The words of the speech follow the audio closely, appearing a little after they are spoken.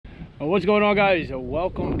What's going on, guys?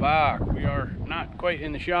 Welcome back. We are not quite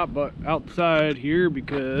in the shop but outside here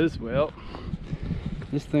because, well,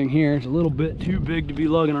 this thing here is a little bit too big to be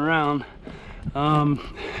lugging around.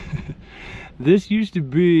 This used to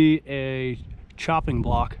be a chopping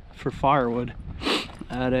block for firewood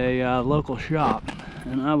at a local shop,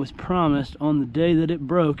 and I was promised on the day that it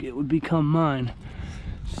broke it would become mine.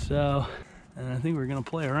 So, and I think we're gonna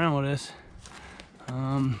play around with this.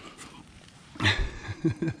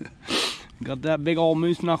 Got that big old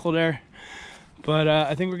moose knuckle there, but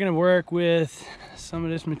I think we're gonna work with some of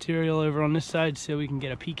this material over on this side so we can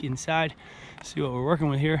get a peek inside, see what we're working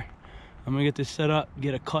with here. I'm gonna get this set up,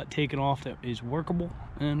 get a cut taken off that is workable,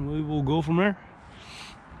 and we will go from there.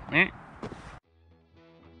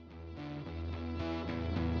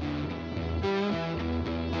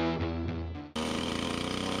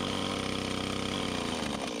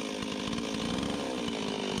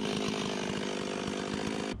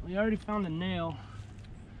 We already found a nail.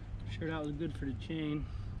 I'm sure that was good for the chain.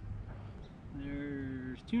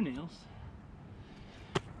 There's 2 nails.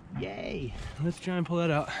 Yay! Let's try and pull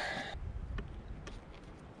that out.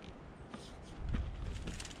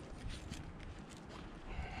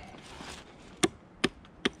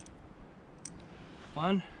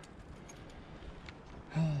 One.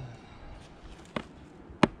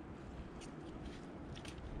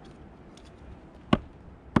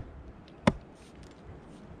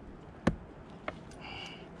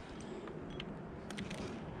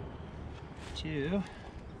 2.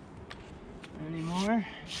 Any more?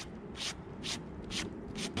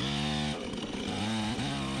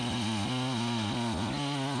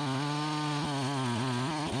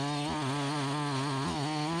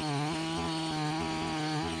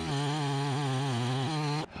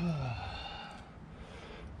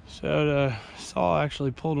 So the saw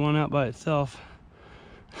actually pulled one out by itself.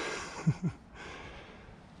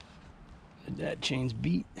 That chain's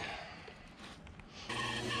beat.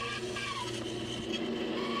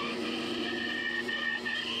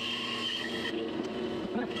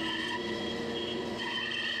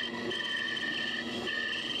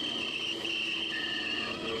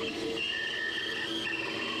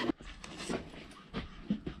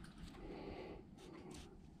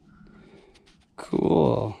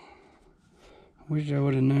 Cool. Wish I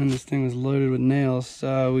would have known this thing was loaded with nails.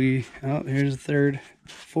 So here's the 3rd,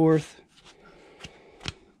 4th.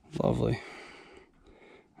 Lovely.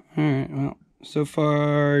 Alright, well, so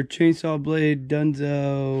far chainsaw blade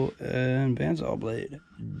dunzo and bandsaw blade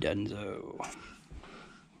dunzo.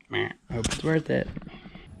 Hope it's worth it.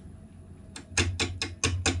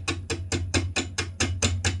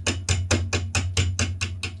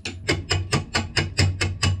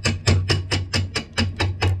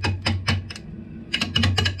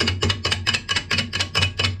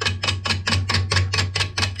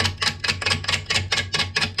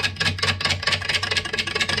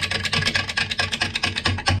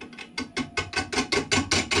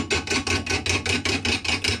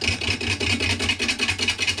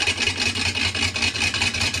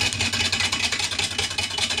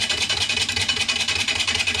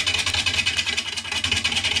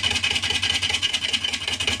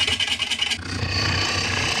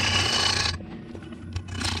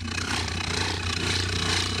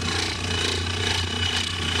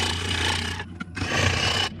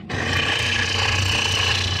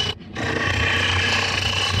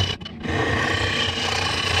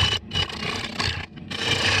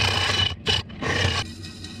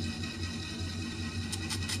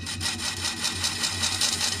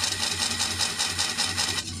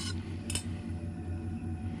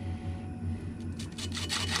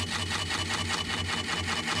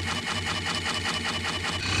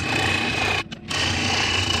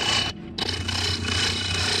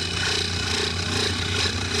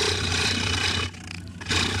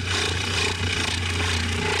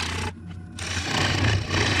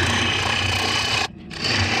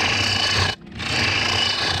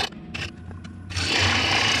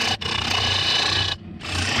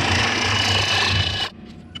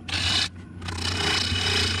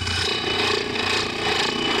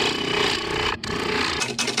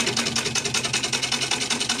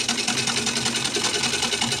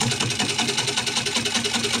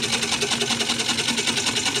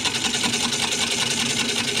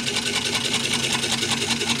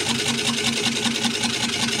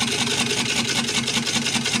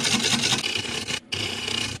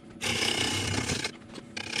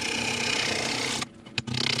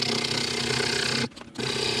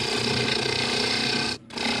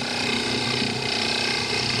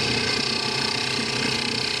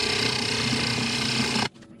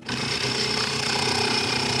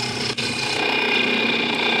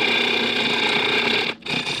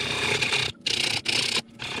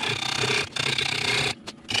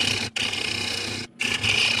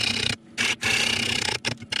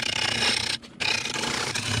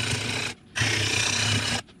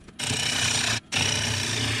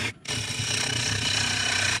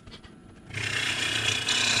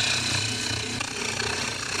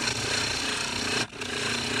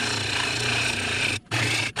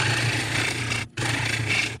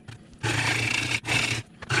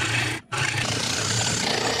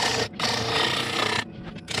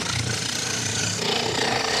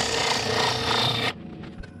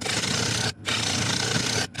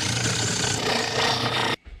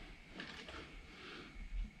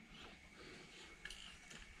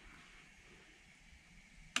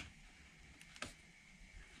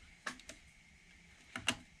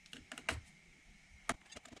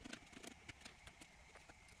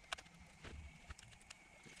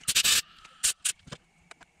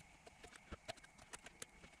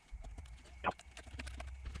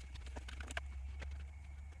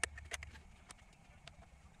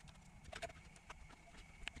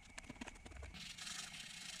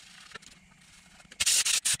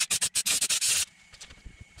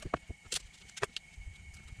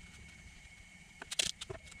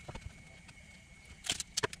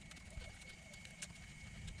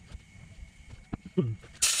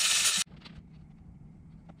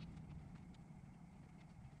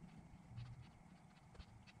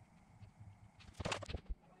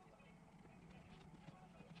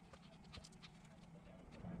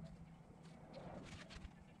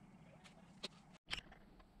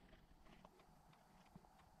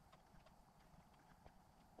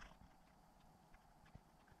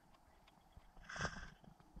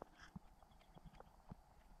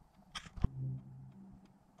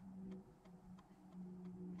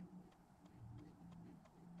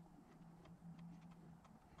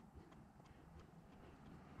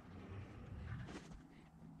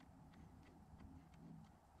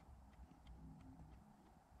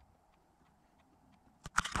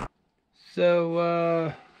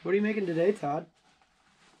 So, what are you making today, Todd?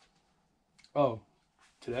 Oh,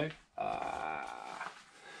 today?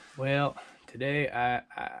 Well, today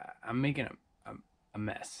I'm making a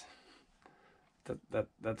mess.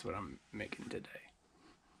 That's what I'm making today.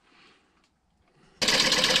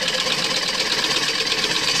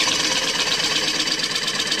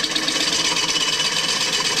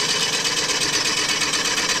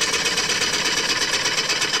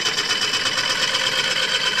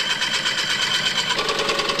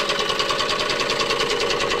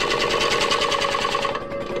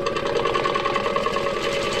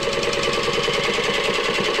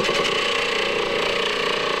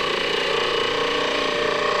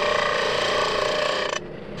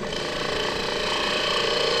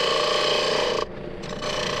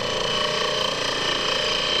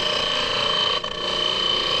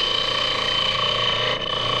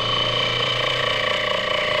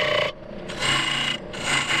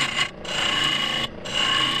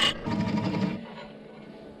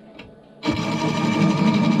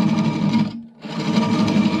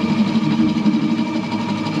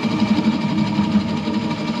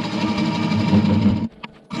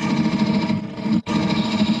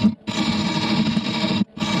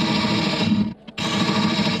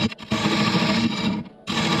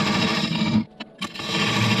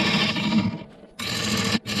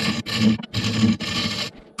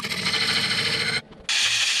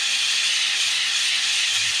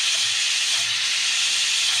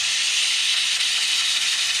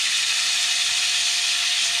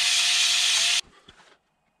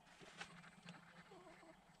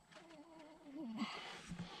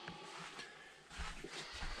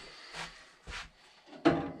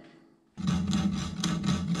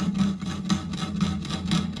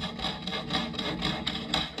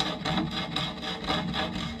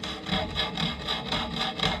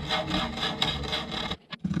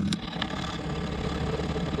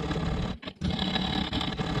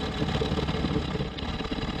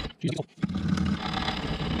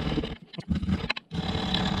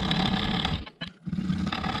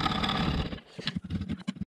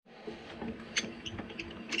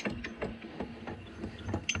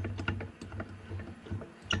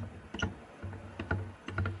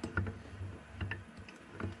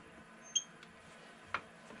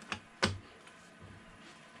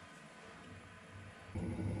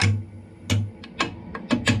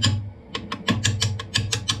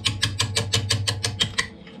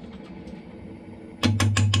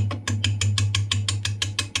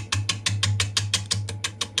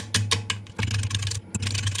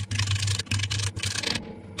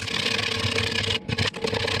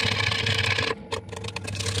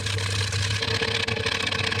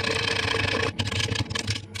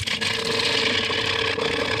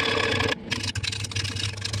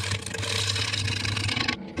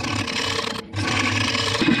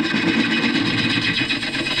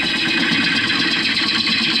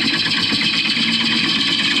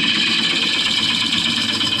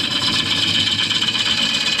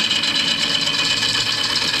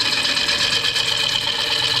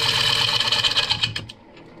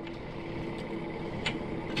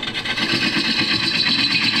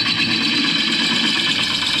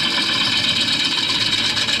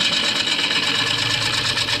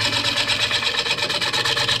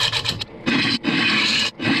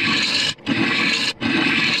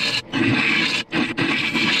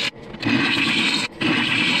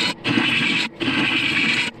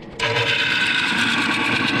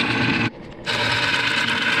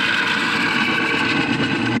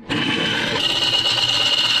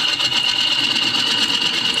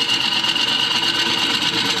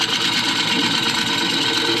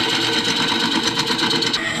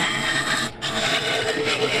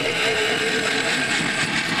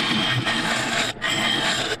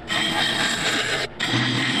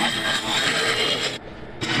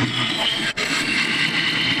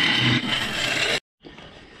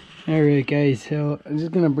 Alright guys, so I'm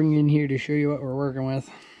just going to bring you in here to show you what we're working with.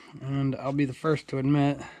 and I'll be the first to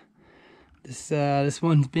admit this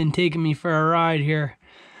one's been taking me for a ride here,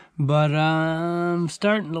 but I'm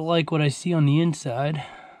starting to like what I see on the inside,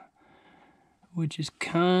 which is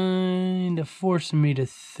kind of forcing me to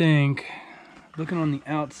think. Looking on the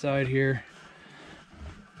outside here,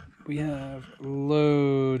 we have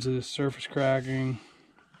loads of the surface cracking.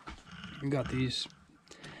 We got these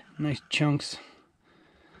nice chunks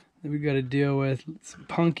that we got to deal with, some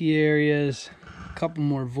punky areas, a couple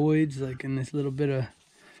more voids like in this little bit of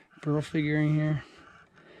burl figuring here.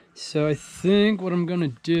 So I think what I'm gonna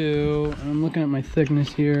do, and I'm looking at my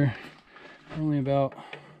thickness here, only about,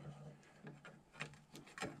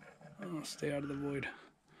 I'll stay out of the void.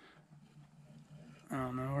 I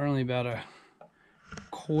don't know, we're only about a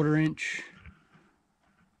 1/4 inch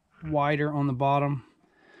wider on the bottom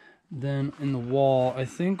than in the wall. I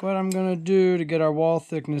think what I'm gonna do to get our wall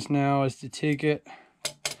thickness now is to take it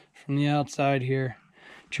from the outside here,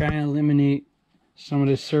 try and eliminate some of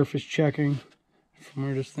this surface checking from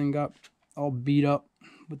where this thing got all beat up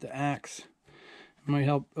with the axe. It might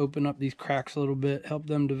help open up these cracks a little bit, help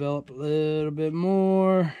them develop a little bit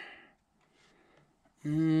more.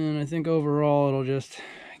 And I think overall it'll just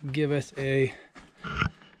give us a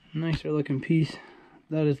nicer looking piece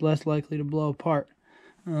that is less likely to blow apart.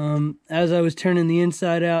 As I was turning the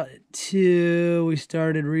inside out too, we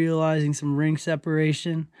started realizing some ring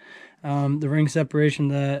separation. The ring separation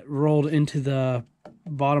that rolled into the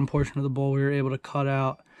bottom portion of the bowl we were able to cut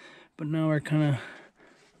out, but now we're kind of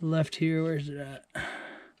left here. Where's it at?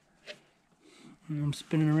 I'm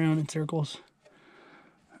spinning around in circles.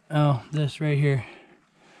 Oh, this right here,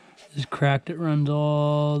 this crack that runs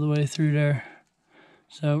all the way through there.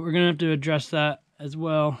 So we're gonna have to address that as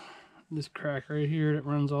well. This crack right here that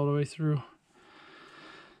runs all the way through.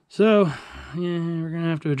 So yeah, we're gonna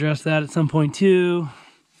have to address that at some point too.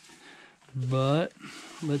 But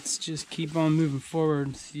let's just keep on moving forward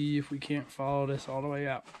and see if we can't follow this all the way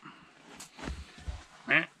out.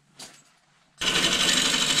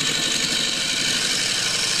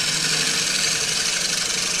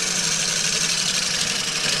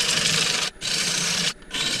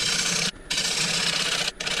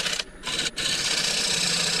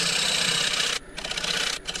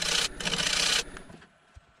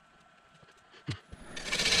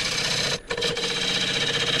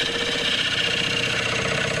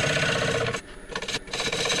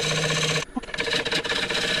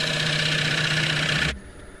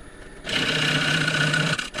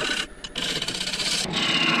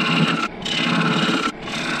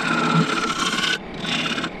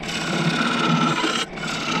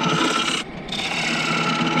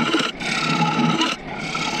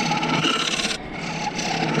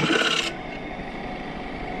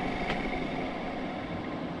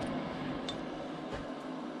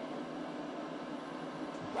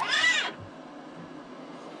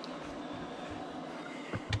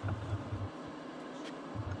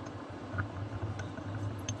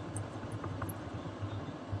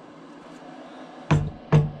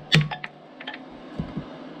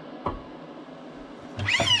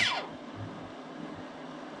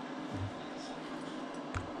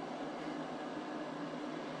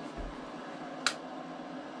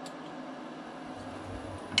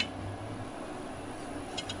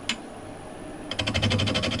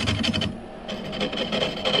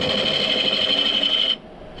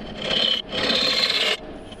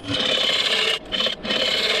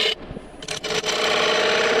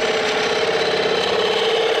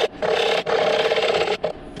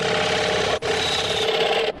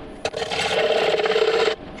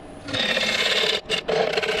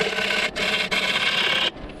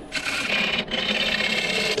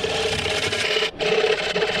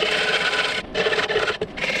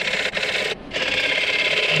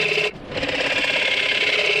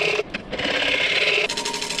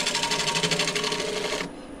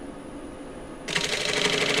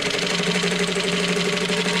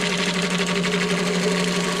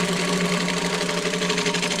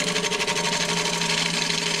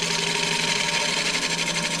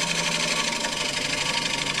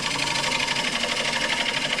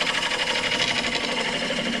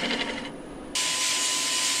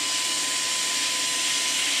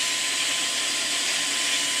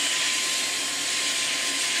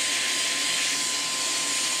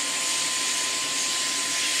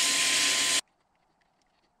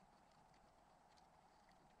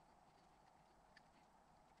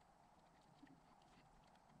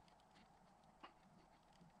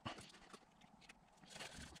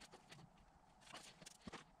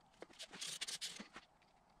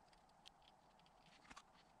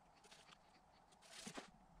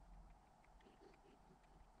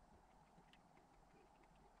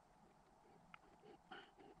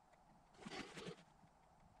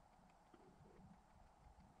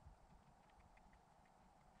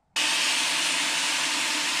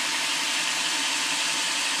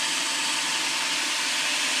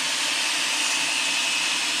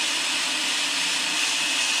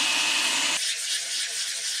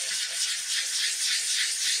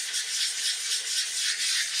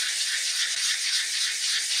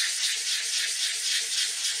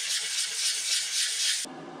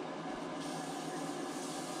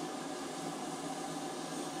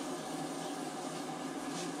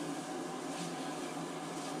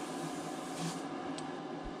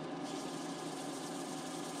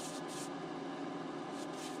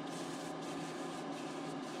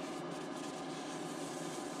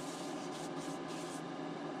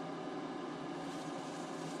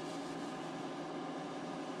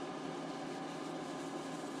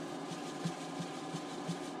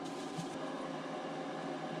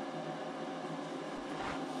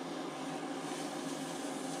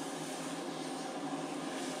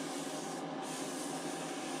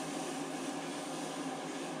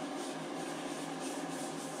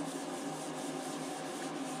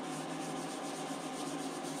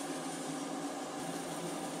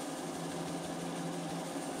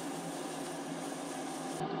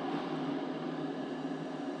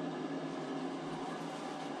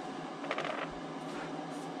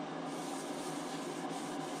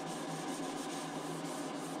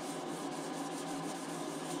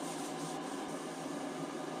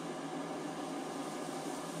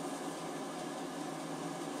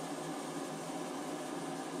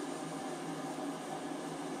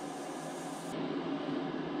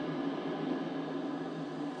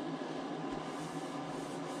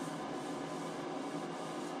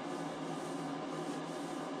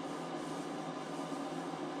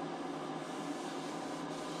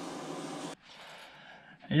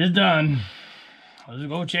 It's done. Let's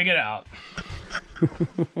go check it out.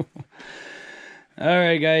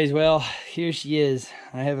 Alright guys, well, here she is.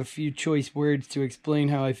 I have a few choice words to explain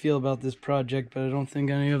how I feel about this project, but I don't think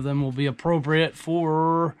any of them will be appropriate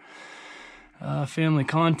for family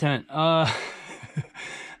content. Nah,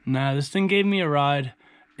 this thing gave me a ride.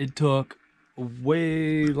 It took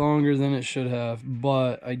way longer than it should have,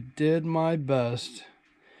 but I did my best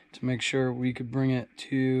to make sure we could bring it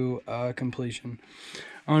to completion.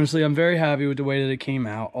 Honestly, I'm very happy with the way that it came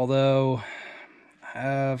out, although I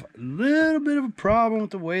have a little bit of a problem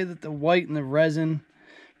with the way that the white and the resin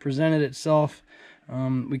presented itself.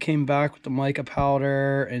 We came back with the mica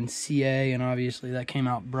powder and CA, and obviously that came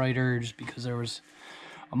out brighter just because there was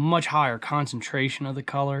a much higher concentration of the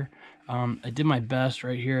color. I did my best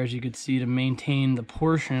right here, as you could see, to maintain the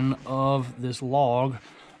portion of this log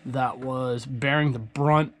that was bearing the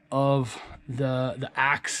brunt of the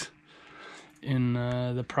axe in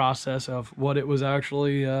the process of what it was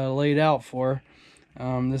actually laid out for.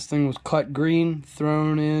 This thing was cut green,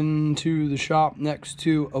 thrown into the shop next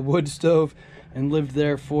to a wood stove, and lived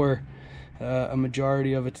there for a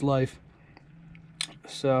majority of its life.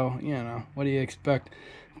 So, you know, what do you expect?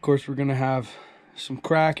 Of course, we're gonna have some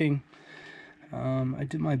cracking. I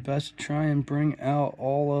did my best to try and bring out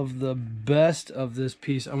all of the best of this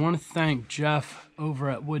piece. I want to thank Jeff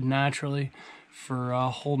over at Wood Naturally for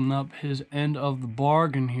holding up his end of the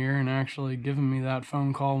bargain here and actually giving me that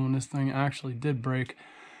phone call when this thing actually did break.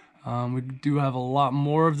 We do have a lot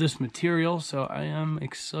more of this material, so I am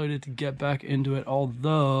excited to get back into it,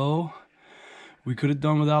 although we could have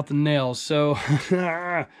done without the nails. So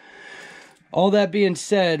all that being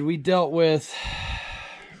said, we dealt with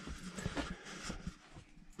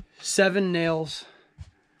 7 nails,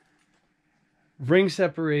 ring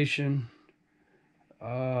separation,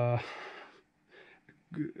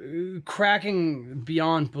 cracking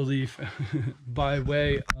beyond belief by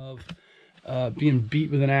way of being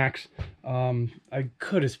beat with an axe. I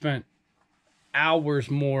could have spent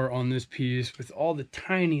hours more on this piece with all the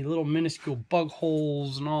tiny little minuscule bug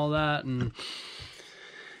holes and all that, and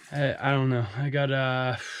I don't know. I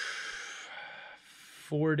got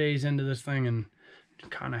 4 days into this thing and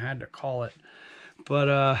kind of had to call it.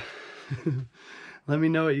 But let me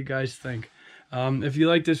know what you guys think. If you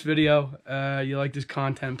like this video, you like this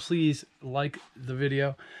content, please like the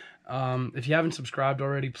video. If you haven't subscribed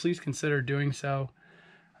already, please consider doing so.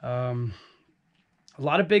 A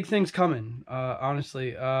lot of big things coming,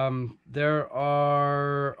 honestly. There's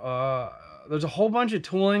a whole bunch of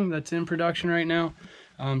tooling that's in production right now.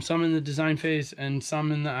 Some in the design phase and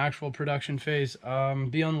some in the actual production phase.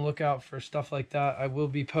 Be on the lookout for stuff like that. I will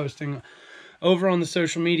be posting over on the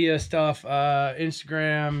social media stuff,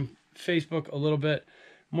 Instagram, Facebook, a little bit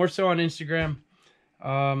more so on Instagram.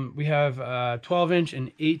 We have 12-inch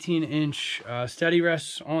and 18-inch steady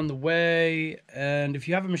rests on the way, and if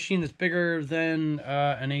you have a machine that's bigger than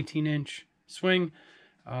an 18-inch swing,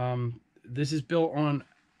 this is built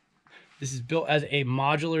as a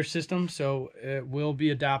modular system, so it will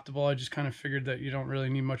be adaptable. I just kind of figured that you don't really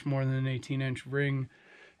need much more than an 18-inch ring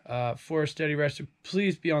for a steady rest, so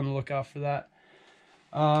please be on the lookout for that.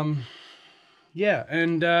 Yeah,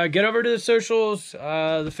 and get over to the socials,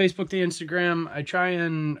 the Facebook, the Instagram. I try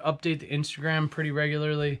and update the Instagram pretty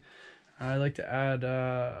regularly. I like to add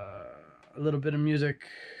a little bit of music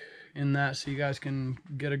in that so you guys can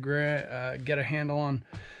get a handle on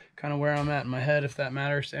kind of where I'm at in my head, if that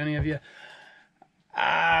matters to any of you.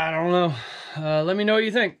 I don't know. Let me know what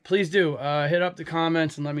you think. Please do. Hit up the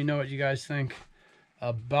comments and let me know what you guys think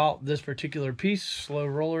about this particular piece. Slow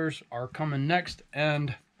rollers are coming next,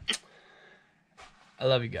 and I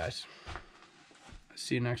love you guys.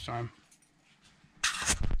 See you next time.